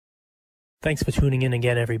Thanks for tuning in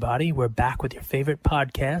again, everybody. We're back with your favorite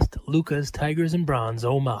podcast, Lucas, Tigers, and Bronze.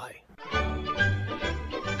 Oh my.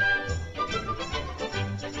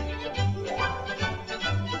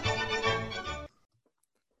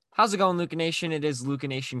 How's it going, Luca Nation? It is Luca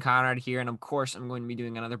Nation Conrad here, and of course, I'm going to be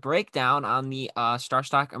doing another breakdown on the Star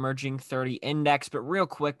Stock Emerging 30 Index. But real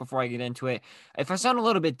quick, before I get into it, if I sound a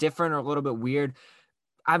little bit different or a little bit weird,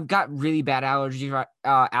 I've got really bad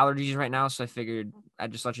allergies right now, so I figured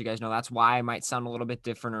I'd just let you guys know that's why I might sound a little bit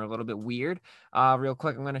different or a little bit weird. Real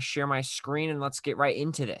quick, I'm going to share my screen, and let's get right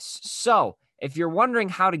into this. So, if you're wondering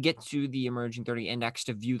how to get to the Emerging 30 Index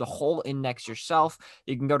to view the whole index yourself,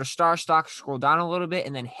 you can go to Star Stock, scroll down a little bit,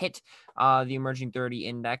 and then hit the Emerging 30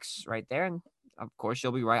 Index right there. And of course,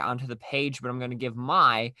 you'll be right onto the page, but I'm going to give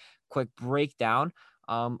my quick breakdown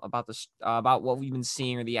about this, about what we've been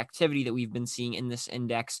seeing or the activity that we've been seeing in this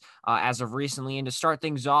index as of recently. And to start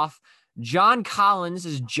things off, John Collins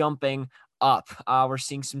is jumping up. We're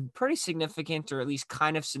seeing some pretty significant, or at least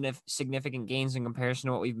kind of significant gains in comparison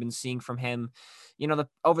to what we've been seeing from him,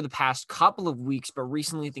 over the past couple of weeks, but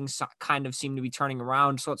recently things kind of seem to be turning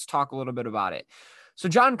around. So let's talk a little bit about it. So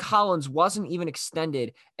John Collins wasn't even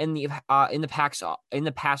extended in the past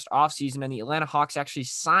offseason, and the Atlanta Hawks actually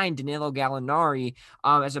signed Danilo Gallinari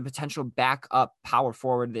as a potential backup power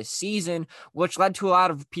forward this season, which led to a lot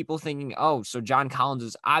of people thinking, oh, so John Collins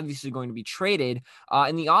is obviously going to be traded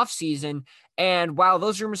in the offseason. And while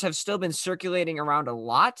those rumors have still been circulating around a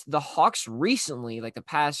lot, the Hawks recently, like the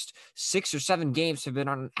past 6 or 7 games, have been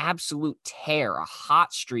on an absolute tear, a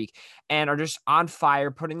hot streak, and are just on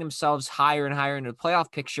fire, putting themselves higher and higher into the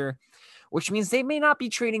playoff picture, which means they may not be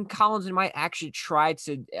trading Collins and might actually try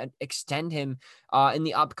to extend him in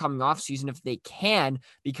the upcoming offseason if they can,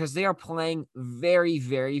 because they are playing very,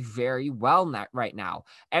 very, very well right now.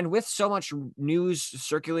 And with so much news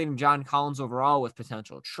circulating John Collins overall with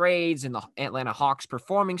potential trades and the Atlanta Hawks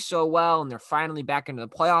performing so well, and they're finally back into the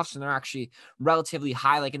playoffs and they're actually relatively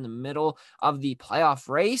high, like in the middle of the playoff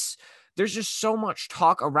race, there's just so much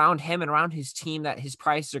talk around him and around his team that his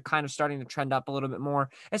prices are kind of starting to trend up a little bit more,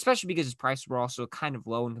 especially because his prices were also kind of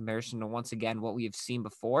low in comparison to, once again, what we have seen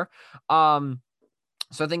before.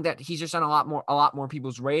 So I think that he's just on a lot more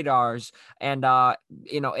people's radars. And,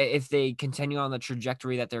 if they continue on the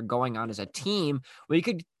trajectory that they're going on as a team, we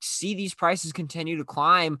could see these prices continue to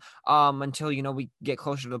climb until, we get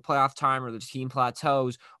closer to the playoff time or the team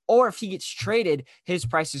plateaus. Or if he gets traded, his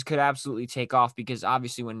prices could absolutely take off, because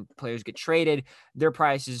obviously when players get traded, their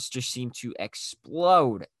prices just seem to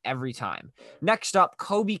explode every time. Next up,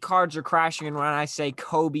 Kobe cards are crashing. And when I say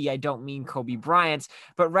Kobe, I don't mean Kobe Bryant,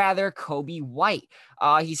 but rather Kobe White.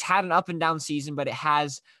 He's had an up and down season, but it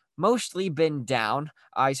has mostly been down.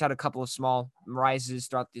 He's had a couple of small rises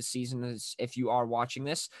throughout this season, if you are watching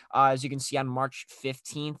this. As you can see on March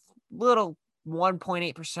 15th, little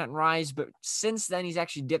 1.8% rise, but since then he's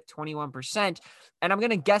actually dipped 21%. And I'm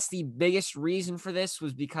going to guess the biggest reason for this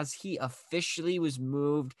was because he officially was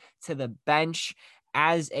moved to the bench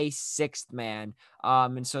as a 6th man.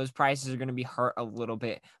 And so his prices are going to be hurt a little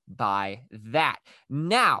bit by that.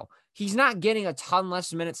 Now, he's not getting a ton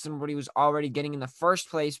less minutes than what he was already getting in the first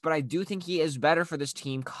place, but I do think he is better for this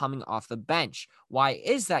team coming off the bench. Why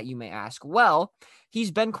is that, you may ask? Well,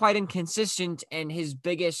 he's been quite inconsistent, and his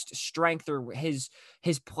biggest strength, or his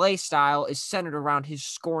play style, is centered around his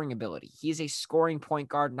scoring ability. He is a scoring point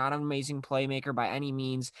guard, not an amazing playmaker by any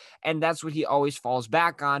means, and that's what he always falls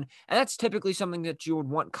back on. And that's typically something that you would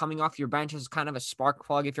want coming off your bench as kind of a spark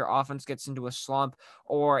plug if your offense gets into a slump,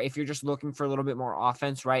 or if you're just looking for a little bit more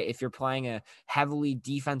offense, right? If you're playing a heavily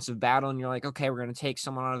defensive battle and you're like, okay, we're going to take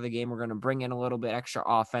someone out of the game, we're going to bring in a little bit extra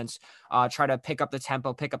offense, try to pick up the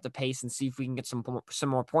tempo, pick up the pace, and see if we can get some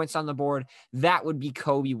more points on the board. That would be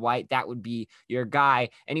Kobe White. That would be your guy.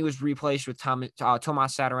 And he was replaced with Tomas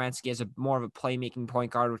Satoransky as more of a playmaking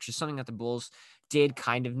point guard, which is something that the Bulls did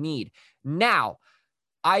kind of need. Now,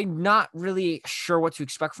 I'm not really sure what to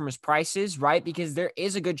expect from his prices, right? Because there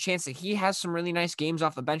is a good chance that he has some really nice games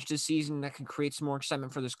off the bench this season that could create some more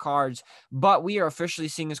excitement for his cards. But we are officially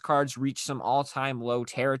seeing his cards reach some all-time low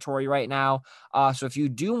territory right now. So if you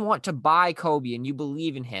do want to buy Kobe and you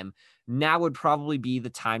believe in him, now would probably be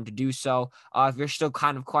the time to do so. If you're still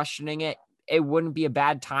kind of questioning it, it wouldn't be a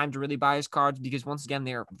bad time to really buy his cards, because once again,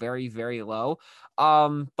 they're very, very low.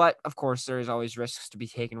 But of course, there is always risks to be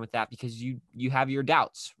taken with that, because you have your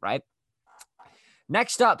doubts, right?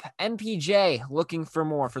 Next up, MPJ looking for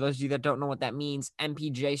more. For those of you that don't know what that means,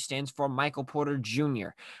 MPJ stands for Michael Porter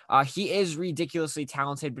Jr. He is ridiculously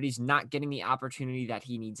talented, but he's not getting the opportunity that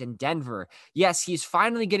he needs in Denver. Yes, he's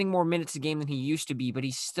finally getting more minutes a game than he used to be, but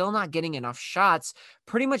he's still not getting enough shots,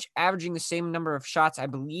 pretty much averaging the same number of shots, I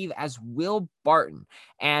believe, as Will Barton.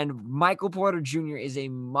 And Michael Porter Jr. is a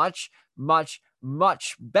much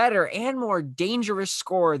better and more dangerous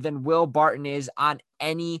scorer than Will Barton is on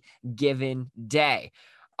any given day.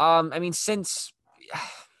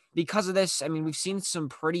 Because of this, we've seen some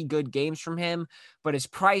pretty good games from him, but his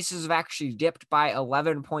prices have actually dipped by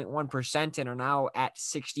 11.1% and are now at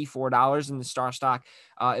 $64 in the StarStock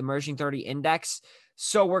Emerging 30 Index.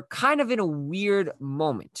 So we're kind of in a weird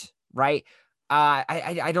moment, right?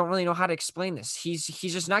 I don't really know how to explain this. He's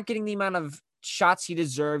just not getting the amount of shots he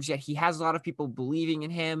deserves, yet he has a lot of people believing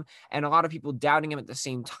in him and a lot of people doubting him at the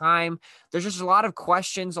same time. There's just a lot of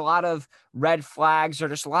questions, a lot of red flags, or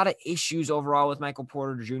just a lot of issues overall with Michael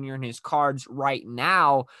Porter Jr. and his cards right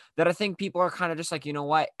now that I think people are kind of just like, you know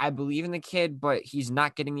what, I believe in the kid, but he's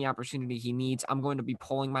not getting the opportunity he needs. I'm going to be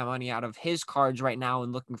pulling my money out of his cards right now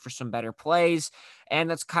and looking for some better plays.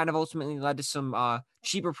 And that's kind of ultimately led to some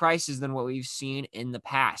cheaper prices than what we've seen in the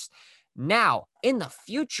past. Now, in the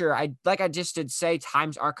future, I just did say,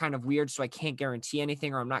 times are kind of weird, so I can't guarantee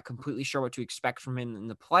anything, or I'm not completely sure what to expect from him in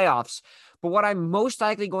the playoffs. But what I'm most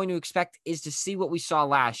likely going to expect is to see what we saw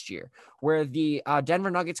last year, where the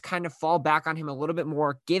Denver Nuggets kind of fall back on him a little bit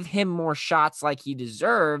more, give him more shots like he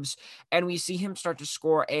deserves, and we see him start to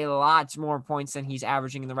score a lot more points than he's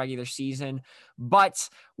averaging in the regular season. But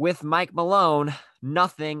with Mike Malone,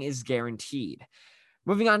 nothing is guaranteed.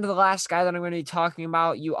 Moving on to the last guy that I'm going to be talking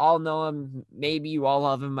about. You all know him. Maybe you all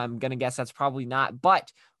love him. I'm going to guess that's probably not.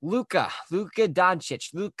 But Luka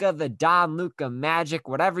Doncic, Luka the Don, Luka Magic,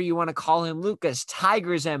 whatever you want to call him. Luka's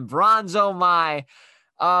Tigers and Bronze, oh my.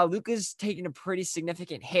 Luka's taken a pretty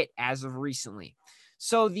significant hit as of recently.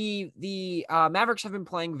 So the Mavericks have been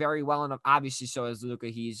playing very well, and obviously so has Luka.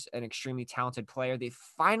 He's an extremely talented player. They've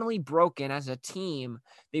finally broken as a team.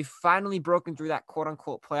 They've finally broken through that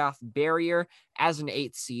quote-unquote playoff barrier as an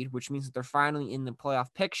 8th seed, which means that they're finally in the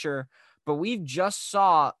playoff picture. But we've just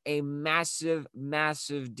saw a massive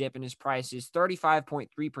dip in his prices,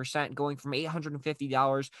 35.3%, going from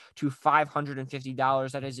 $850 to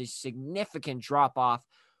 $550. That is a significant drop-off.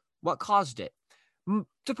 What caused it?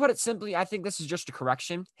 To put it simply, I think this is just a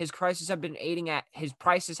correction. His prices had been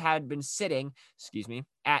sitting,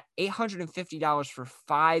 at $850 for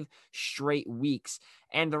 5 straight weeks.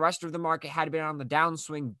 And the rest of the market had been on the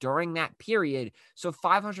downswing during that period. So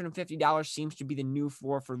 $550 seems to be the new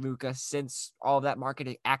floor for Luka since all of that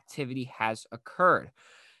market activity has occurred.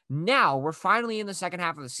 Now, we're finally in the second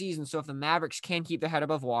half of the season, so if the Mavericks can keep their head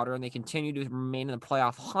above water and they continue to remain in the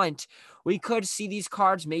playoff hunt, we could see these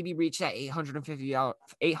cards maybe reach that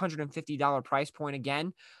 $850 price point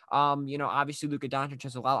again. Obviously, Luka Doncic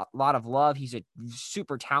has a lot of love. He's a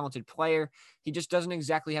super talented player. He just doesn't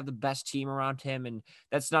exactly have the best team around him, and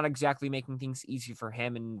that's not exactly making things easy for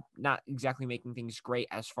him and not exactly making things great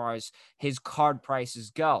as far as his card prices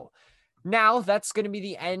go. Now, that's going to be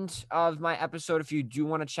the end of my episode. If you do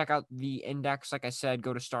want to check out the index, like I said,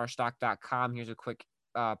 go to starstock.com. Here's a quick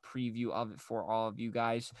preview of it for all of you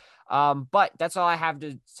guys. But that's all I have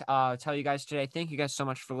to tell you guys today. Thank you guys so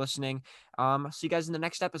much for listening. I'll see you guys in the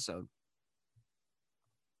next episode.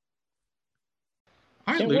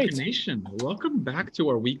 All right, Luka Nation, welcome back to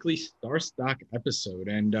our weekly StarStock episode.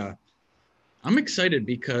 And I'm excited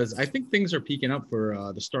because I think things are peaking up for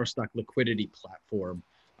the StarStock liquidity platform.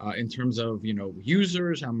 In terms of,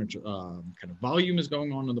 users, how much kind of volume is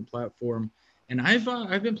going on the platform. And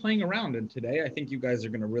I've been playing around, and today I think you guys are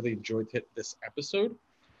going to really enjoy this episode.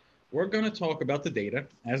 We're going to talk about the data,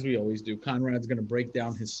 as we always do. Conrad's going to break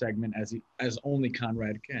down his segment as only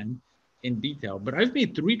Conrad can in detail. But I've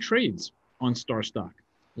made 3 trades on StarStock.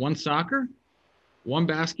 1 soccer, 1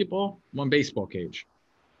 basketball, 1 baseball cage.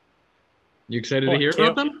 You excited to hear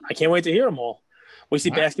about them? I can't wait to hear them all. We see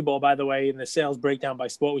basketball, by the way, in the sales breakdown by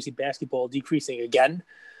sport. We see basketball decreasing again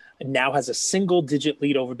and now has a single-digit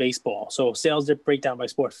lead over baseball. So sales breakdown by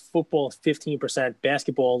sport, football is 15%.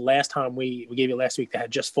 Basketball, last time we gave you last week, that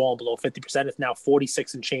had just fallen below 50%. It's now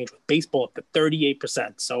 46 and change, with baseball up to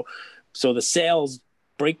 38%. So the sales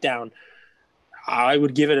breakdown, I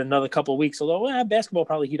would give it another couple of weeks, although basketball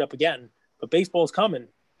probably heat up again. But baseball is coming,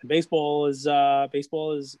 and baseball is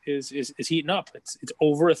heating up. It's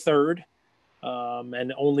over a third.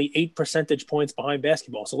 And only 8 percentage points behind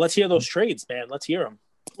basketball. So let's hear those trades, man. Let's hear them.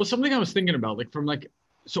 Well, something I was thinking about,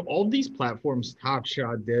 so all these platforms, Top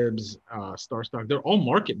Shot, Dibs, StarStock, they're all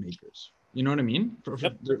market makers. You know what I mean?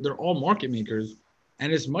 Yep. They're all market makers.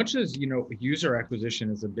 And as much as, user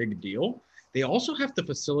acquisition is a big deal, they also have to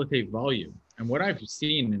facilitate volume. And what I've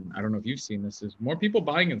seen, and I don't know if you've seen this, is more people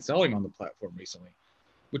buying and selling on the platform recently,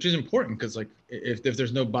 which is important because, like, if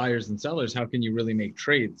there's no buyers and sellers, how can you really make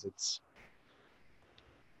trades?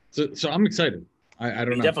 So I'm excited. I don't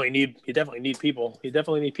know. You definitely need people. You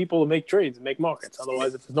definitely need people to make trades and make markets.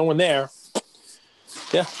 Otherwise, if there's no one there,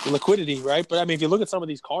 liquidity, right? But I mean, if you look at some of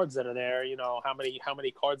these cards that are there, how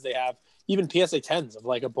many cards they have, even PSA 10s of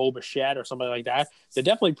like a Bo Bichette or something like that, they're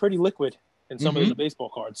definitely pretty liquid in some of these baseball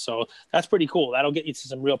cards. So that's pretty cool. That'll get you to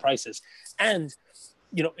some real prices. And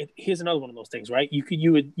here's another one of those things, right?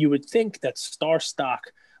 You would think that Star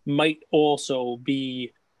Stock might also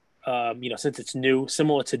be, since it's new,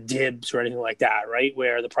 similar to Dibs or anything like that, right?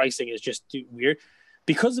 Where the pricing is just weird.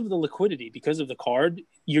 Because of the liquidity, because of the card,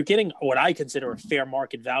 you're getting what I consider a fair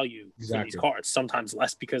market value for these cards. Sometimes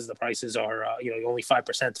less because the prices are, only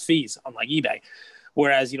 5% fees, unlike eBay.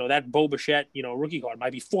 Whereas, that Bo Bichette, rookie card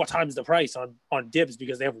might be 4 times the price on Dibs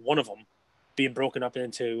because they have one of them being broken up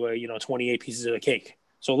into, 28 pieces of the cake.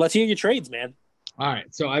 So let's hear your trades, man. All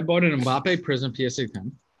right. So I bought an Mbappe Prism PSA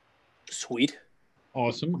 10. Sweet.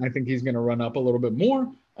 Awesome. I think he's going to run up a little bit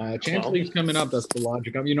more. Chance League's coming up. That's the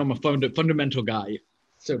logic. I'm a fundamental guy,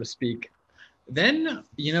 so to speak. Then,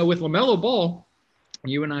 with LaMelo Ball,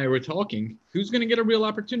 you and I were talking, who's going to get a real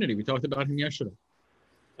opportunity? We talked about him yesterday.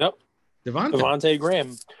 Yep. Devontae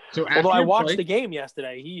Graham. So although I watched the game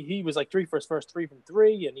yesterday, he was like 3 for his first 3 from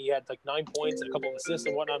 3, and he had like 9 points and a couple of assists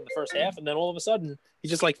and whatnot in the first half, and then all of a sudden he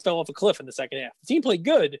just like fell off a cliff in the second half. The team played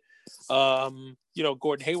good. Gordon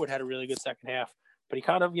Hayward had a really good second half, but he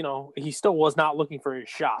kind of, he still was not looking for his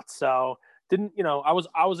shot. So I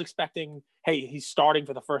was expecting, hey, he's starting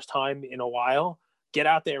for the first time in a while. Get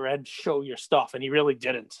out there and show your stuff, and he really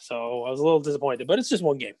didn't. So I was a little disappointed, but it's just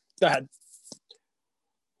one game. Go ahead.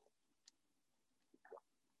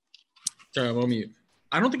 Sorry, I'm on mute.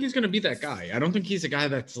 I don't think he's going to be that guy. I don't think he's a guy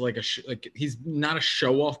that's like he's not a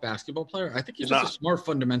show-off basketball player. I think he's just a smart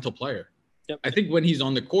fundamental player. Yep. I think when he's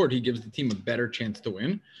on the court, he gives the team a better chance to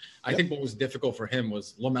win. I think what was difficult for him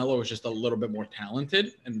was LaMelo was just a little bit more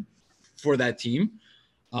talented and for that team.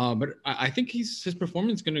 But I think his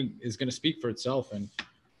performance is gonna speak for itself, and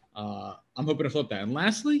I'm hoping to flip that. And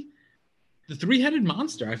lastly, the 3-headed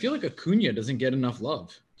monster. I feel like Acuna doesn't get enough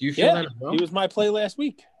love. Do you feel that as well? He was my play last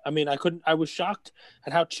week. I mean, I was shocked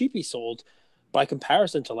at how cheap he sold by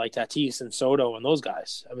comparison to like Tatis and Soto and those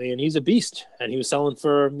guys. I mean, he's a beast, and he was selling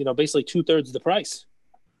for, basically 2/3 of the price.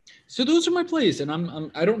 So those are my plays, and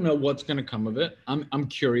I don't know what's going to come of it. I'm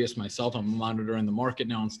curious myself. I'm monitoring the market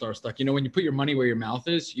now on StarStuck. When you put your money where your mouth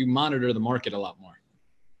is, you monitor the market a lot more.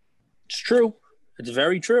 It's true. It's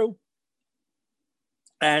very true.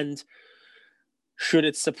 And should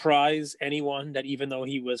it surprise anyone that even though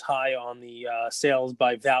he was high on the sales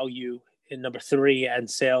by value in number 3 and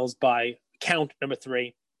sales by count number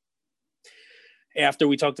 3, after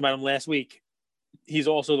we talked about him last week, he's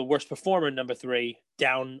also the worst performer in number 3,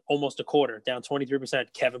 down almost a quarter, down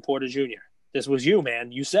 23%, Kevin Porter Jr. This was you,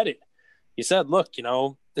 man. You said it. You said, look,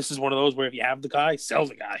 this is one of those where if you have the guy, sell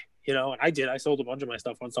the guy, and I did. I sold a bunch of my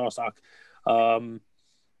stuff on StarStock.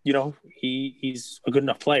 He's a good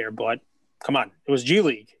enough player, but come on, it was G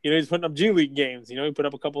League. He's putting up G League games. He put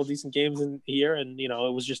up a couple of decent games in here, and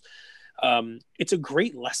it was just it's a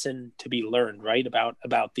great lesson to be learned, right?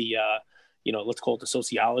 About the let's call it the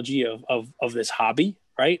sociology of this hobby,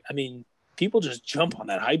 right? I mean, people just jump on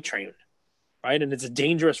that hype train, right? And it's a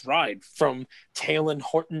dangerous ride from Talon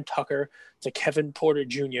Horton Tucker to Kevin Porter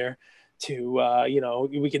Jr. to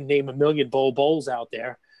we can name a million Bulls out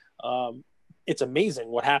there. It's amazing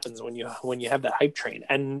what happens when you have that hype train,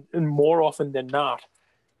 and more often than not,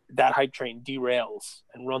 that hype train derails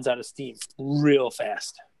and runs out of steam real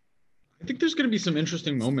fast. I think there's going to be some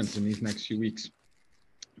interesting moments in these next few weeks.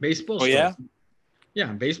 Baseball. Oh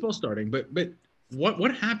yeah, baseball starting. But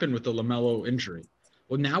what happened with the LaMelo injury?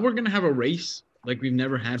 Well, now we're going to have a race like we've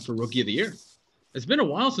never had for Rookie of the Year. It's been a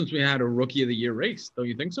while since we had a Rookie of the Year race. Don't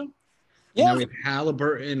you think so? Yeah. Now we have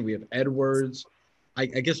Halliburton, we have Edwards. I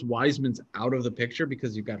guess Wiseman's out of the picture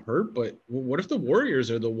because he got hurt, but what if the Warriors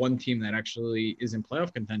are the one team that actually is in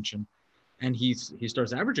playoff contention and he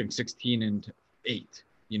starts averaging 16 and 8?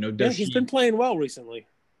 He's been playing well recently.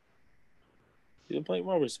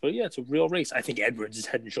 But yeah, it's a real race. I think Edwards is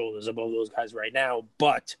head and shoulders above those guys right now,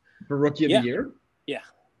 but for Rookie of the Year? Yeah.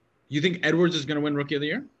 You think Edwards is going to win Rookie of the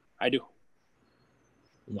Year? I do.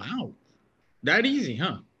 Wow. That easy,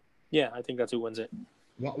 huh? Yeah, I think that's who wins it.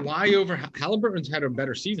 Why over Halliburton's had a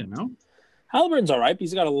better season, no? Halliburton's all right.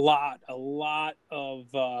 He's got a lot of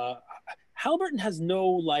Halliburton has no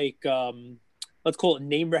let's call it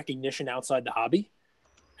name recognition outside the hobby.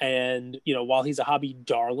 And, while he's a hobby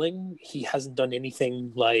darling, he hasn't done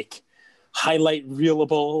anything like highlight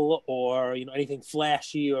reelable or, anything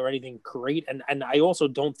flashy or anything great. And I also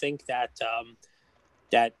don't think that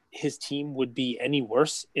that his team would be any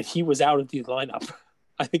worse if he was out of the lineup.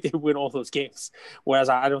 I think they would win all those games. Whereas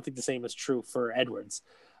I don't think the same is true for Edwards.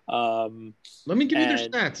 Let me give you their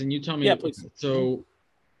stats and you tell me. Yeah, please. So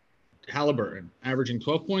Haliburton averaging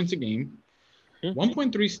 12 points a game,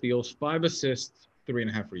 1.3 steals, 5 assists,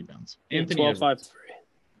 3.5 rebounds. Anthony 12, 5, 3.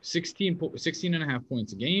 16.5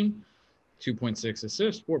 points a game, 2.6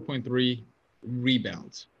 assists, 4.3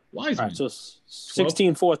 rebounds. Wiseman. Right, so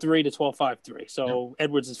 16-4-3 to 12-5-3. So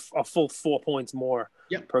Edwards is a full 4 points more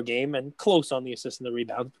per game and close on the assist and the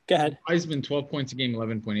rebound. Go ahead. Wiseman, 12 points a game,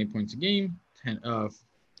 11.8 points a game,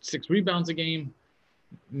 6 rebounds a game.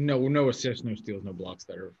 No assists, no steals, no blocks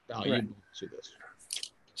that are valuable to this.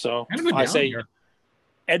 So I say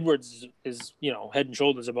Edwards is, head and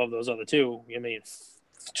shoulders above those other two. I mean,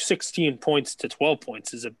 16 points to 12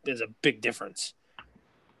 points is a big difference.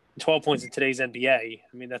 12 points in today's NBA,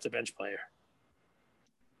 I mean, that's a bench player.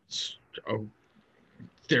 Oh,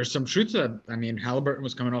 there's some truth to that. I mean, Haliburton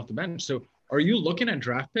was coming off the bench. So are you looking at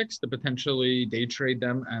draft picks to potentially day trade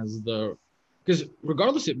them as because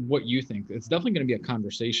regardless of what you think, it's definitely going to be a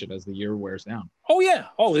conversation as the year wears down. Oh, yeah.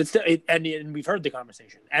 Oh, and we've heard the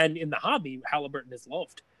conversation. And in the hobby, Haliburton is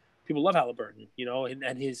loved. People love Haliburton,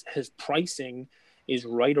 and his pricing is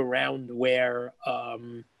right around where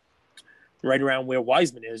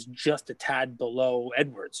Wiseman is, just a tad below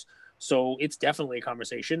Edwards. So it's definitely a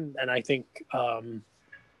conversation. And I think,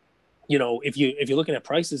 if you're looking at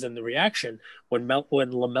prices and the reaction, when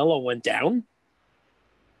LaMelo went down,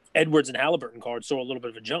 Edwards and Haliburton cards saw a little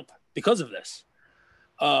bit of a jump because of this.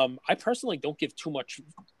 I personally don't give too much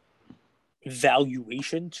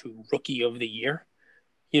valuation to Rookie of the Year.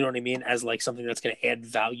 You know what I mean? As like something that's going to add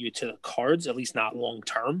value to the cards, at least not long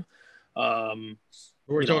term.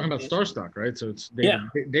 We're talking about Star Stock, right? So it's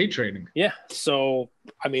day trading. Yeah. So,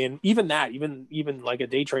 I mean, even like a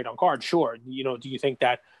day trade on card, sure. Do you think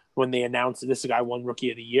that when they announce that this guy won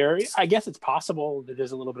Rookie of the Year, I guess it's possible that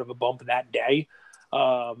there's a little bit of a bump that day.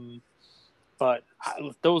 But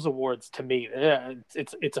those awards, to me,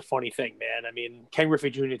 it's a funny thing, man. I mean, Ken Griffey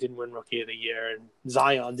Jr. didn't win Rookie of the Year, and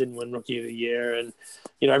Zion didn't win Rookie of the Year, and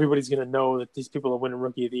everybody's going to know that these people are winning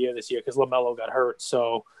Rookie of the Year this year because LaMelo got hurt.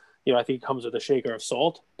 So, I think it comes with a shaker of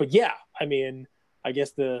salt. But yeah, I mean, I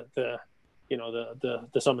guess the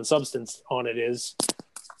sum and substance on it is,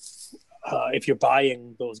 if you're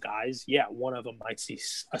buying those guys, yeah, one of them might see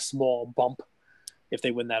a small bump if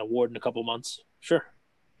they win that award in a couple months. Sure.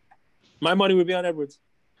 My money would be on Edwards.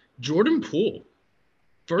 Jordan Poole.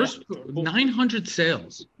 First 900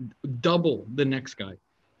 sales. Double the next guy.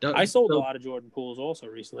 I sold a lot of Jordan Pooles also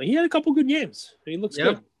recently. He had a couple good games. He looks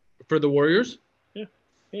good. For the Warriors? Yeah,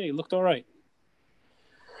 he looked all right.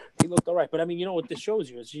 But, I mean, what this shows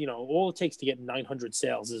you is, all it takes to get 900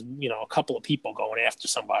 sales is, a couple of people going after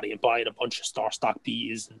somebody and buying a bunch of Star Stock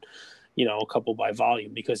Bs and, a couple by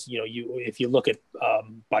volume. Because, if you look at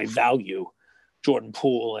by value, Jordan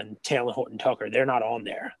Poole and Taylor Horton Tucker, they're not on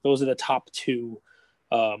there. Those are the top two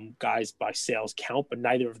guys by sales count, but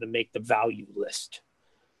neither of them make the value list.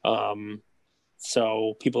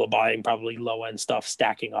 So people are buying probably low-end stuff,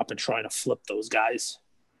 stacking up and trying to flip those guys.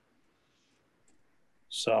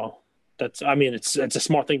 So it's a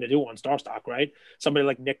smart thing to do on Star Stock, right? Somebody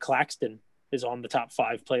like Nick Claxton is on the top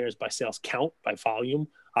 5 players by sales count, by volume,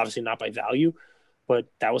 obviously not by value, but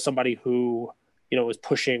that was somebody who, was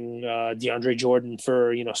pushing DeAndre Jordan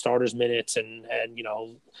for, starters minutes and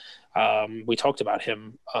we talked about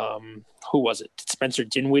him. Who was it? Did Spencer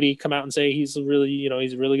Dinwiddie come out and say he's a really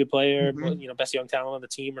good player, best young talent on the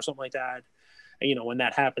team or something like that? And, when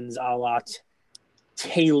that happens, a lot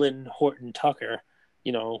Taylor Horton Tucker,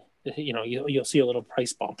 you'll see a little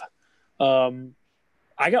price bump.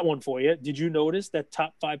 I got one for you. Did you notice that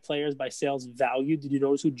top 5 players by sales value? Did you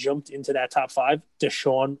notice who jumped into that top 5?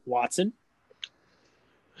 Deshaun Watson.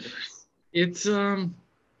 It's we're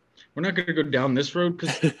not going to go down this road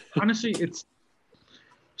because honestly, it's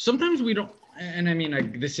sometimes we don't. And I mean,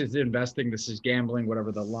 like, this is investing, this is gambling,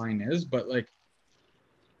 whatever the line is, but like,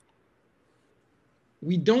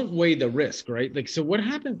 we don't weigh the risk, right? Like, so what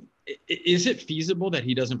happened? Is it feasible that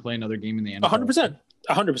he doesn't play another game in the NFL?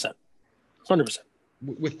 100%.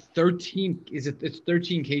 With 13, it's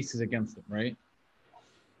 13 cases against him, right?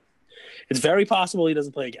 It's very possible he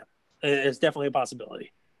doesn't play again. It's definitely a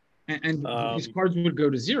possibility. And his cards would go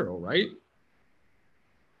to 0, right?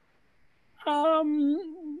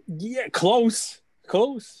 Yeah, close.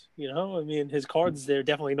 close. You know, I mean, his cards, they're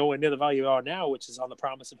definitely nowhere near the value they are now, which is on the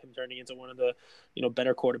promise of him turning into one of the,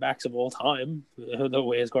 better quarterbacks of all time, the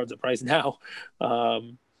way his cards are priced now.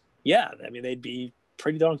 Yeah, I mean, they'd be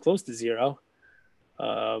pretty darn close to zero.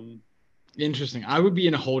 Interesting. I would be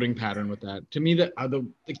in a holding pattern with that. To me,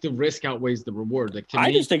 the risk outweighs the reward.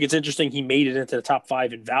 I just think it's interesting he made it into the top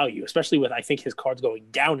 5 in value, especially with, I think, his cards going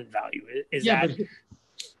down in value. Is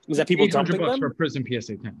that people dumping them? $800 for Prism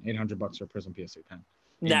PSA 10. $800 for Prism PSA 10.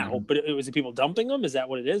 Now, but was it people dumping them? Is that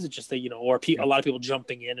what it is? It's just that, or a lot of people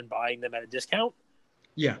jumping in and buying them at a discount?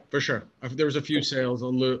 Yeah, for sure. There was a few sales,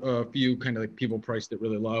 a few kind of like people priced it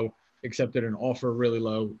really low, accepted an offer really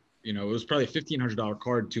low. It was probably a $1,500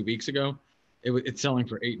 card 2 weeks ago. It's selling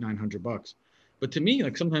for $800-900. But to me,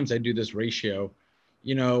 like sometimes I do this ratio,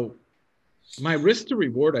 my risk to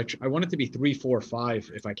reward, I want it to be 3, 4,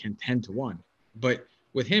 5 if I can 10 to 1. But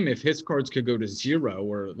with him, if his cards could go to zero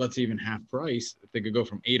or let's say even half price, if they could go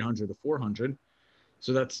from 800 to 400,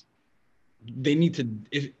 so they need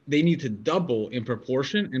to double in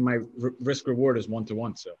proportion, and my risk reward is 1 to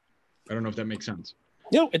 1. So I don't know if that makes sense.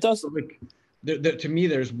 No, it does. So to me,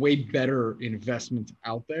 there's way better investments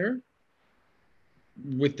out there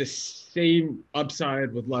with the same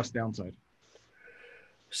upside with less downside.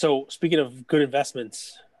 So speaking of good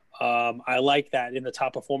investments, I like that in the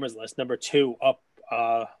top performers list, number 2 up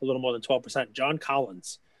a little more than 12%, John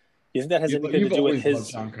Collins. You think that has anything to do with his?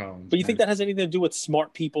 John Collins, but you think that has anything to do with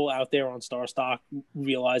smart people out there on StarStock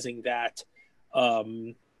realizing that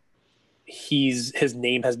his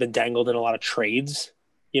name has been dangled in a lot of trades?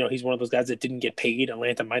 He's one of those guys that didn't get paid.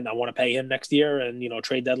 Atlanta might not want to pay him next year, and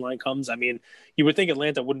trade deadline comes. I mean, you would think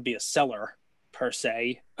Atlanta wouldn't be a seller per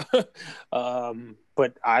se,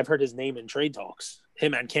 but I've heard his name in trade talks.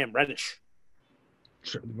 Him and Cam Reddish.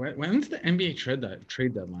 When's the NBA trade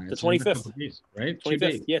deadline? The 25th, right?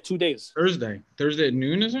 25th. Yeah, 2 days. Thursday at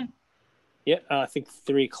noon, is it? Yeah, I think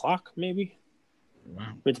 3 o'clock maybe.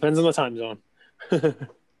 Wow. It depends on the time zone.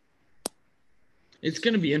 It's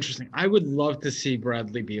going to be interesting. I would love to see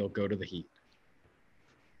Bradley Beal go to the Heat.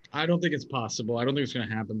 I don't think it's possible. I don't think it's going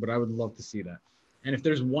to happen, but I would love to see that. And if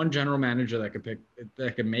there's one general manager that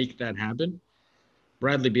could make that happen,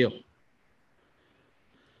 Bradley Beal.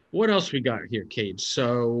 What else we got here, Cage?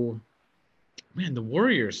 So, man, the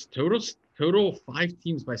Warriors, total 5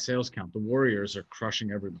 teams by sales count. The Warriors are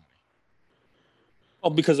crushing everybody.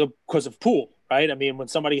 Well, because of Poole, right? I mean, when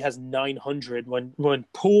somebody has 900, when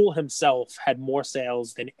Poole himself had more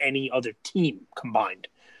sales than any other team combined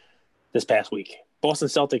this past week. Boston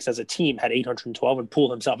Celtics as a team had 812, and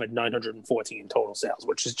Poole himself had 914 total sales,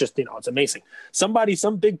 which is just, it's amazing. Some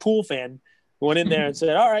big Poole fan went in there and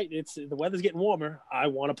said, all right, the weather's getting warmer. I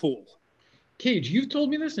want a Poole. Cage, you've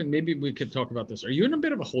told me this, and maybe we could talk about this. Are you in a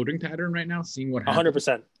bit of a holding pattern right now, seeing what happens?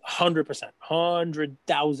 100%,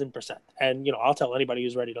 100,000%. And, I'll tell anybody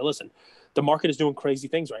who's ready to listen. The market is doing crazy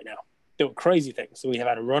things right now. Doing crazy things. So we have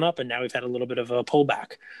had a run up, and now we've had a little bit of a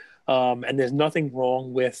pullback. And there's nothing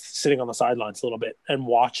wrong with sitting on the sidelines a little bit and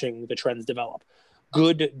watching the trends develop.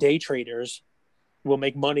 Good day traders will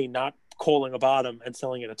make money not calling a bottom and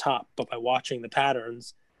selling at a top, but by watching the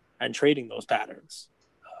patterns and trading those patterns.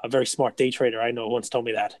 A very smart day trader I know once told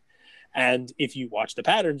me that. And if you watch the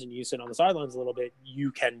patterns and you sit on the sidelines a little bit,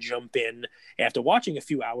 you can jump in after watching a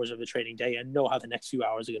few hours of the trading day and know how the next few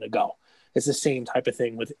hours are going to go. It's the same type of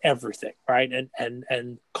thing with everything, right?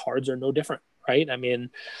 And cards are no different, right? I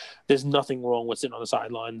mean, there's nothing wrong with sitting on the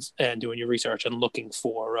sidelines and doing your research and looking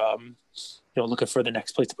for the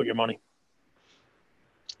next place to put your money.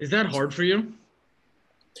 Is that hard for you?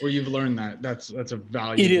 Or you've learned that that's a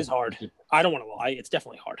value? It is hard. I don't want to lie. It's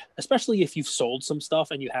definitely hard, especially if you've sold some stuff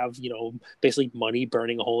and you have, basically money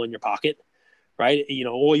burning a hole in your pocket, right?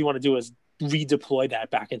 All you want to do is redeploy that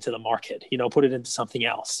back into the market, put it into something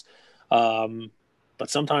else. But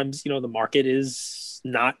sometimes, the market is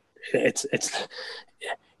not, it's,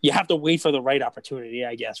 you have to wait for the right opportunity,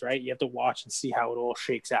 I guess, right? You have to watch and see how it all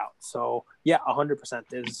shakes out. So yeah,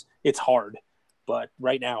 100% it's hard, but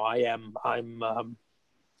right now I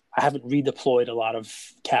haven't redeployed a lot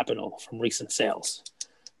of capital from recent sales.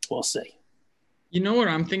 We'll see. You know what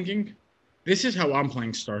I'm thinking? This is how I'm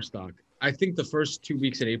playing StarStock. I think the first 2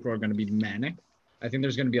 weeks of April are going to be manic. I think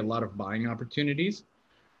there's going to be a lot of buying opportunities.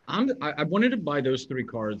 I wanted to buy those 3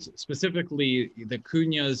 cards, specifically the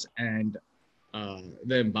Cunhas and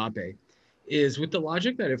the Mbappe, is with the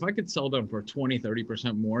logic that if I could sell them for 20,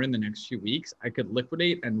 30% more in the next few weeks, I could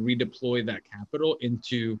liquidate and redeploy that capital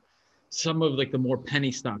into some of the more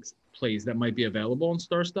penny stocks plays that might be available on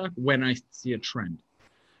StarStock when I see a trend,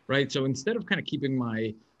 right? So instead of kind of keeping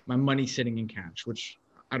my money sitting in cash, which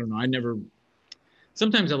I don't know,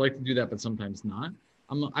 Sometimes I like to do that, but sometimes not.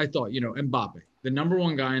 I thought, Mbappe, the number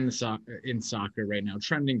one guy in soccer right now,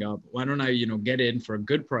 trending up. Why don't I, get in for a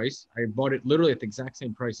good price? I bought it literally at the exact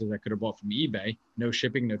same price as I could have bought from eBay. No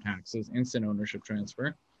shipping, no taxes, instant ownership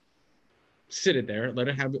transfer. Sit it there, let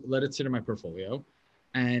it sit in my portfolio,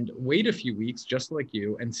 and wait a few weeks, just like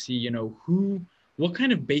you, and see, what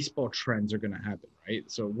kind of baseball trends are going to happen, right?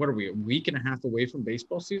 So what are we, a week and a half away from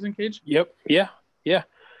baseball season, Cage? Yep. Yeah. Yeah.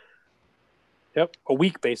 Yep. A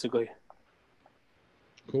week, basically.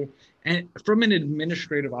 Cool. And from an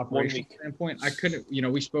administrative operation standpoint, I couldn't,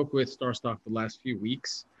 we spoke with StarStock the last few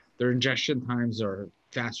weeks. Their ingestion times are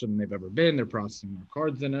faster than they've ever been. They're processing more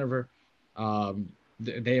cards than ever.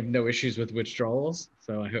 They have no issues with withdrawals.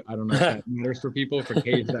 So I don't know if that matters for people. For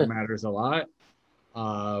Cage, that matters a lot.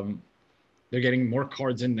 They're getting more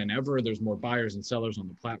cards in than ever. There's more buyers and sellers on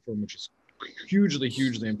the platform, which is hugely,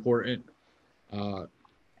 hugely important.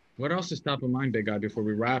 What else is top of mind, big guy, before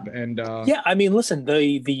we wrap? And yeah, I mean, listen,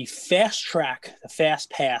 the fast track, the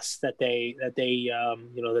fast pass that they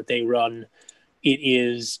run, it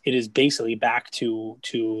is basically back to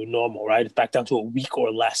normal, right? It's back down to a week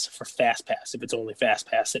or less for fast pass if it's only fast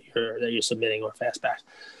pass that you're submitting, or fast pass.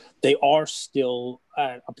 They are still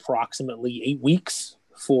at approximately 8 weeks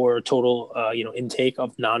for total intake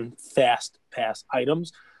of non-fast pass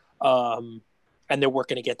items. And they're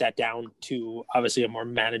working to get that down to obviously a more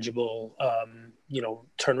manageable,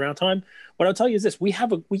 turnaround time. What I'll tell you is this: we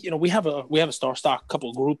have a StarStock couple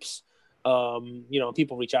of groups.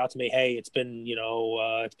 People reach out to me. Hey, it's been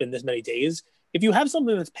this many days. If you have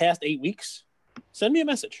something that's past 8 weeks, send me a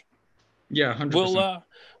message. Yeah, 100%.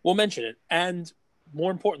 We'll mention it. And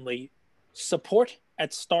more importantly,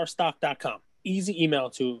 support@starstock.com. Easy email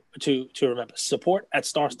to remember.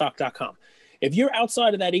 Support@starstock.com. If you're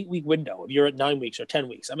outside of that 8 week window, if you're at 9 weeks or 10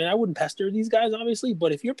 weeks, I mean, I wouldn't pester these guys, obviously,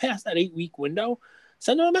 but if you're past that 8 week window,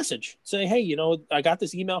 send them a message. Say, hey, I got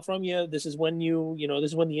this email from you. This is when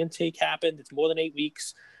this is when the intake happened. It's more than 8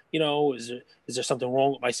 weeks. Is there something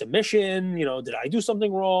wrong with my submission? Did I do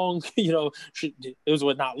something wrong? It was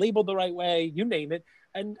not labeled the right way. You name it,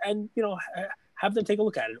 and have them take a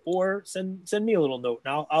look at it, or send me a little note,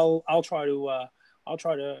 and I'll try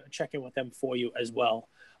to check in with them for you as well.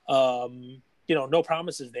 No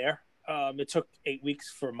promises there. It took 8 weeks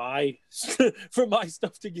for my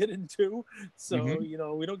stuff to get into, so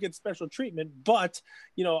we don't get special treatment. But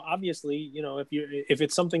obviously, if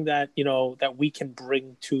it's something that that we can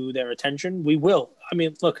bring to their attention, we will. I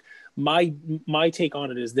mean, look, my take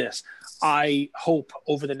on it is this: I hope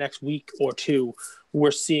over the next week or two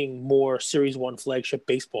we're seeing more Series 1 flagship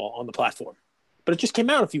baseball on the platform. But it just came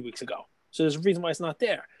out a few weeks ago, so there's a reason why it's not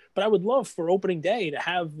there. But I would love for opening day to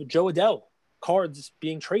have Joe Adell cards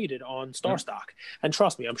being traded on StarStock. And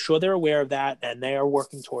trust me, I'm sure they're aware of that, and they are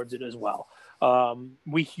working towards it as well.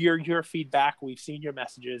 We hear your feedback. We've seen your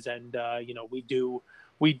messages, and we do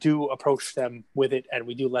approach them with it, and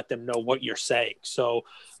we do let them know what you're saying. So,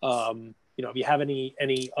 if you have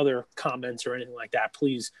any other comments or anything like that,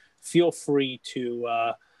 please feel free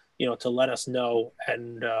to let us know,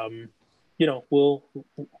 and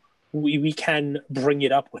we can bring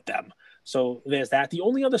it up with them. So there's that. The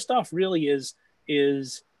only other stuff really is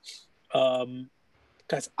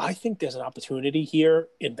guys, I think there's an opportunity here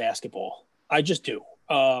in basketball. I just do.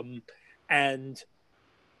 I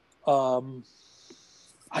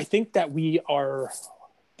think that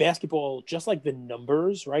basketball, just like the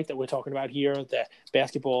numbers, right, that we're talking about here, that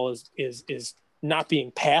basketball is not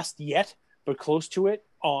being passed yet, but close to it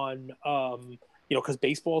on, because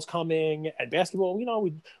baseball's coming, and basketball,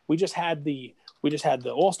 we just had the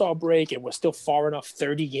All-Star break, and we're still far enough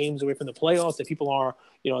 30 games away from the playoffs that people are,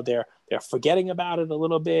 they're forgetting about it a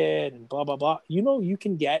little bit, and blah, blah, blah. You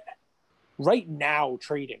can get right now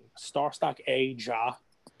trading StarStock A Ja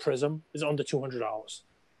Prism is under $200.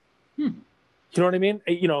 You know what I mean?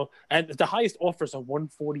 And the highest offers are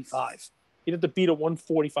 $145. You have to beat a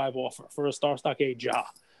 $145 offer for a StarStock A Ja.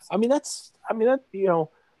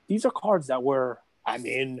 These are cards that were,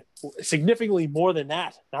 significantly more than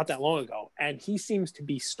that not that long ago. And he seems to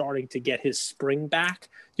be starting to get his spring back.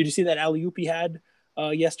 Did you see that alley-oop he had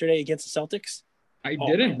yesterday against the Celtics? I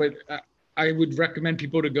didn't, but I would recommend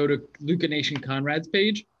people to go to Luca Nation Conrad's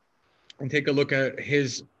page and take a look at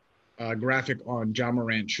his graphic on Ja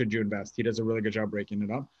Morant, should you invest. He does a really good job breaking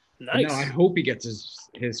it up. Nice. No, I hope he gets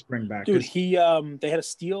his spring back. Dude, they had a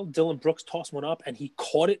steal. Dylan Brooks tossed one up, and he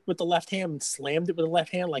caught it with the left hand and slammed it with the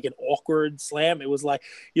left hand, like an awkward slam. It was like,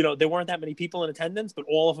 there weren't that many people in attendance, but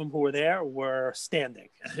all of them who were there were standing.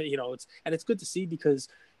 It's good to see because,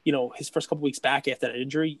 his first couple weeks back after that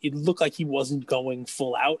injury, it looked like he wasn't going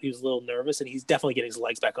full out. He was a little nervous, and he's definitely getting his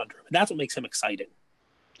legs back under him. And that's what makes him exciting.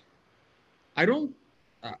 I don't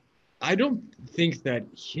think that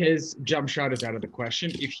his jump shot is out of the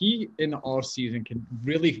question. If he in the off season can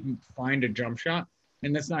really find a jump shot,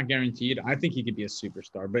 and that's not guaranteed, I think he could be a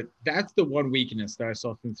superstar. But that's the one weakness that I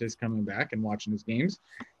saw since he's coming back and watching his games.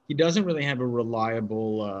 He doesn't really have a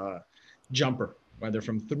reliable jumper, whether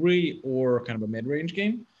from three or kind of a mid-range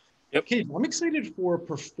game. Yep. Okay, I'm excited for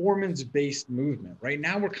performance-based movement. Right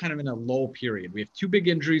now, we're kind of in a lull period. We have two big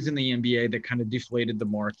injuries in the NBA that kind of deflated the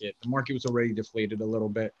market. The market was already deflated a little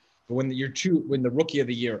bit. But when the rookie of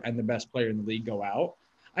the year and the best player in the league go out,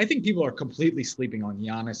 I think people are completely sleeping on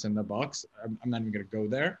Giannis and the Bucks. I'm not even going to go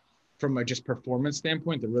there. From a just performance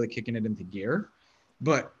standpoint, they're really kicking it into gear.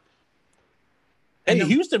 But hey,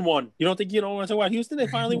 Houston won. You don't think want to talk about Houston? They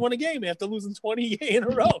finally won a game after losing 20 in a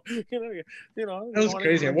row. That was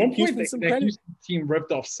crazy. At one point, the Houston team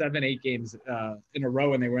ripped off 7-8 games in a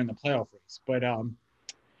row, and they were in the playoff race. But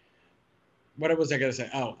what was I going to say?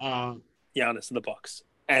 Giannis and the Bucks.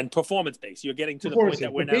 And performance based. You're getting to the point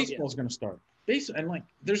that we're now. Baseball's going to start. And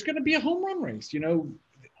there's going to be a home run race. Oh,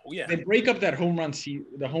 yeah. They break up that home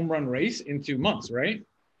run race into months, right?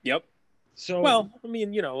 Yep. So well,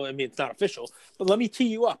 it's not official, but let me tee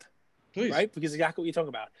you up. Please. Right? Because exactly what you're talking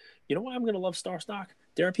about. You know why I'm going to love Star Stock?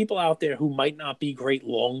 There are people out there who might not be great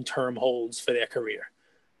long-term holds for their career.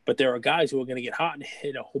 But there are guys who are going to get hot and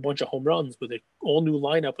hit a whole bunch of home runs with an all-new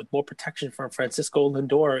lineup with more protection from Francisco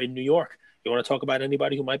Lindor in New York. You want to talk about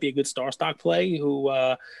anybody who might be a good Star Stock play who,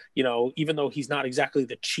 even though he's not exactly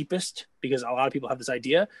the cheapest, because a lot of people have this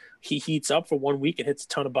idea, he heats up for 1 week and hits a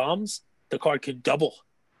ton of bombs, the card could double.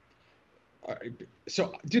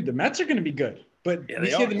 So, dude, the Mets are going to be good. But we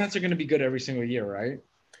say the Mets are going to be good every single year, right?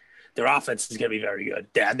 Their offense is going to be very good.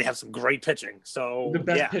 And they have some great pitching. So the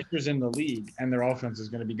best pitchers in the league, and their offense is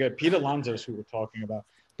going to be good. Pete Alonso is who we're talking about.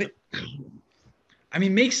 But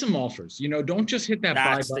make some offers. Don't just hit that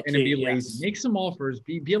buy button and be lazy. Yes. Make some offers.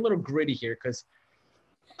 Be a little gritty here, because,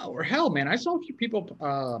 man, I saw a few people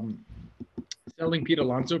selling Pete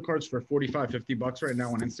Alonso cards for $45-$50 right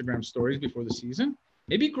now on Instagram stories before the season.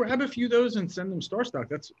 Maybe grab a few of those and send them Star Stock.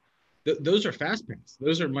 Those are fast picks.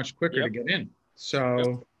 Those are much quicker to get in.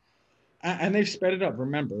 So, and they've sped it up.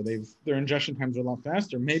 Remember, their ingestion times are a lot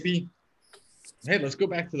faster. Maybe. Hey, let's go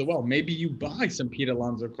back to the well. Maybe you buy some Pete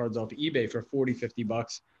Alonso cards off eBay for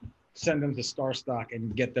 $40-$50, send them to Star Stock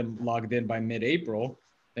and get them logged in by mid-April,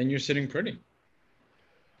 then you're sitting pretty.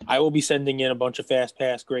 I will be sending in a bunch of Fast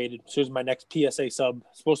Pass graded. As soon as my next PSA sub,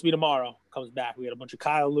 supposed to be tomorrow, comes back. We got a bunch of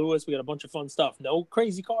Kyle Lewis. We got a bunch of fun stuff. No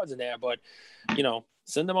crazy cards in there, but,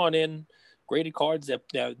 send them on in. Graded cards,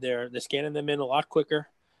 they're scanning them in a lot quicker.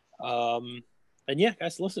 And yeah,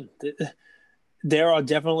 guys, listen. There are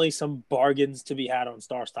definitely some bargains to be had on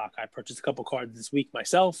Star Stock. I purchased a couple cards this week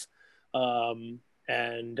myself. What's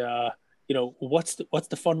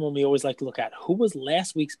the fun one we always like to look at? Who was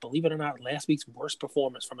last week's worst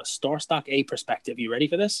performance from a Star Stock A perspective? You ready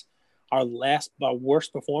for this? Our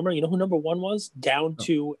worst performer. You know who number one was? Down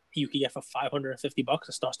to you can get for $550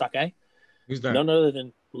 a Star Stock A. Who's that? None other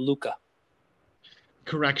than Luka.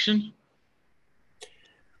 Correction?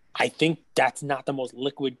 I think that's not the most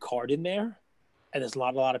liquid card in there. And there's a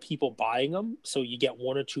lot of people buying them. So you get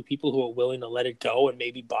one or two people who are willing to let it go and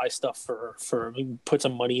maybe buy stuff for put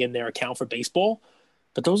some money in their account for baseball.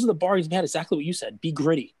 But those are the bargains we had. Exactly what you said. Be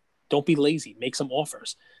gritty. Don't be lazy. Make some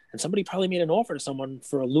offers. And somebody probably made an offer to someone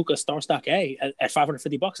for a Luka Star Stock A at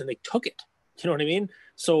 $550 and they took it. You know what I mean?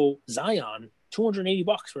 So Zion,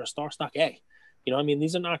 $280 for a Star Stock A.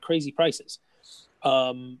 These are not crazy prices.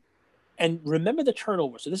 And remember the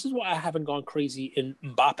turnover. So this is why I haven't gone crazy in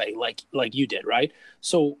Mbappe like you did, right?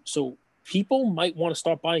 So people might want to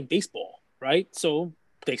start buying baseball, right? So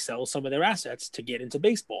they sell some of their assets to get into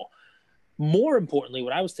baseball. More importantly,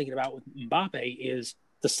 what I was thinking about with Mbappe is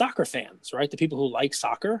the soccer fans, right? The people who like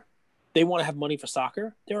soccer, they want to have money for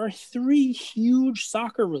soccer. There are 3 huge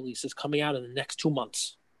soccer releases coming out in the next 2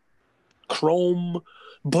 months. Chrome,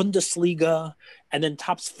 Bundesliga, and then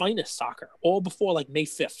Topps Finest Soccer, all before May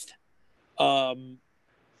 5th.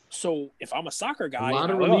 So if I'm a soccer guy, a lot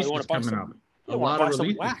of releases coming up. A lot of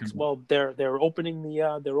releases wax. Well, they're opening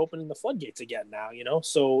the floodgates again now.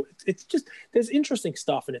 So it's just there's interesting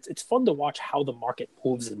stuff, and it's fun to watch how the market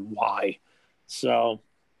moves and why. So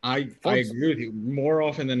I agree with you. More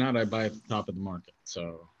often than not, I buy at the top of the market.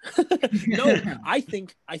 So no, I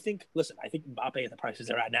think Mbappe at the prices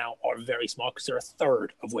they're at now are very small because they're a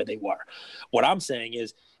third of where they were. What I'm saying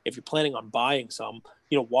is, if you're planning on buying some,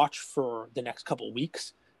 watch for the next couple of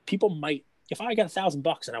weeks. People might if I got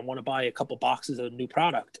 $1,000 and I want to buy a couple boxes of a new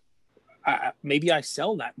product, maybe I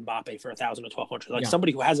sell that Mbappe for $1,000 or $1,200. Like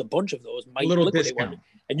somebody who has a bunch of those might liquidate discount. One,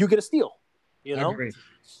 and you get a steal. You know,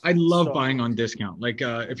 I love buying on discount. Like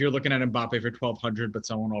if you're looking at Mbappe for $1,200, but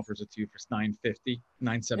someone offers it to you for $950,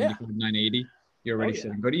 $975, $980, you're already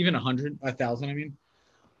sitting. But even $1,000, I mean,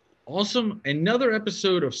 awesome. Another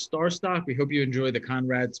episode of Star Stock. We hope you enjoy the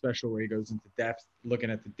Conrad special where he goes into depth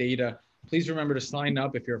looking at the data. Please remember to sign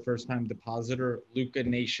up if you're a first-time depositor. Luca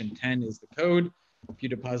Nation 10 is the code. If you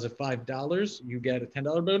deposit $5, you get a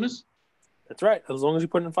 $10 bonus. That's right, as long as you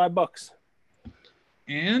put in $5.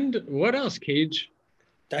 And what else, Cage?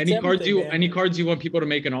 Any cards you want people to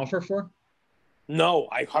make an offer for? No,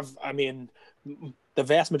 I mean, the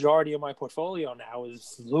vast majority of my portfolio now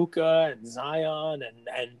is Luka and Zion,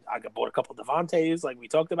 and I bought a couple of Devontaes, like we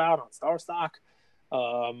talked about on Star Stock.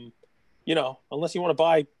 You know, unless you want to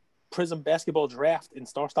buy Prism Basketball Draft in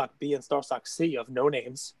Star Stock B and Star Stock C of no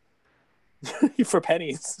names for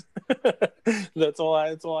pennies. That's all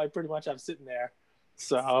I pretty much have sitting there.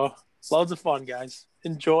 So loads of fun, guys.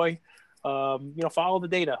 Enjoy. You know, follow the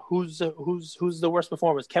data. Who's the worst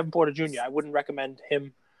performers? Kevin Porter Jr. I wouldn't recommend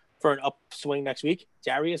him for an upswing next week.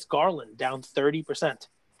 Darius Garland down 30%.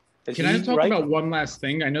 Can I talk about one last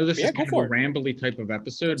thing? I know this is kind of a rambly type of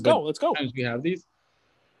episode. Let's go. Sometimes we have these.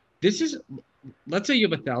 This is, let's say you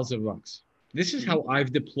have $1,000. This is how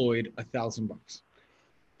I've deployed $1,000.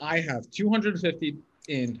 I have 250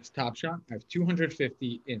 in Top Shot. I have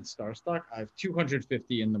 250 in Star Stock. I have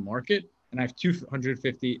 250 in the market, and I have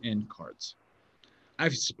 250 in cards.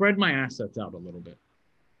 I've spread my assets out a little bit.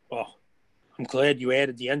 Well, I'm glad you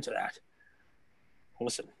added the end to that.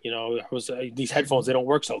 Listen, you know, these headphones, they don't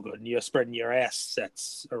work so good, and you're spreading your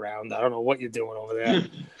assets around. I don't know what you're doing over there.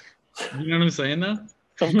 You know what I'm saying, though?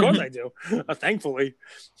 Of course I do. Thankfully.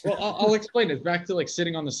 Well, I'll explain it. Back to like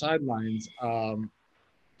sitting on the sidelines.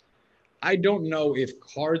 I don't know if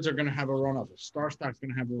cards are going to have a run, if Star Stock's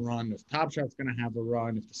going to have a run, if Top Shot's going to have a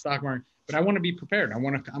run, if the stock market. But I want to be prepared.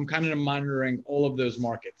 I'm kind of monitoring all of those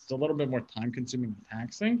markets. It's a little bit more time-consuming and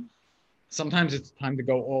taxing. Sometimes it's time to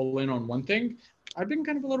go all in on one thing. I've been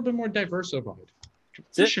kind of a little bit more diversified.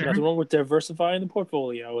 Nothing wrong with diversifying the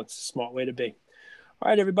portfolio. It's a smart way to be. All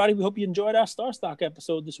right, everybody. We hope you enjoyed our Star Stock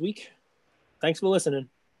episode this week. Thanks for listening.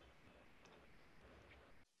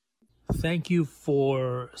 Thank you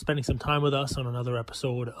for spending some time with us on another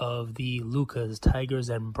episode of the Lucas, Tigers,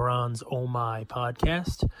 and Bronze Oh My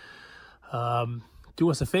podcast. Do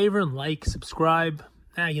us a favor and like, subscribe.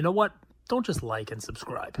 You know what? Don't just like and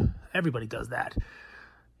subscribe. Everybody does that.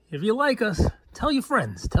 If you like us, tell your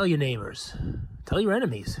friends, tell your neighbors, tell your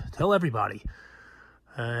enemies, tell everybody.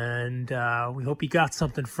 And we hope you got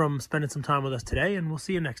something from spending some time with us today, and we'll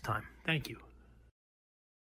see you next time. Thank you.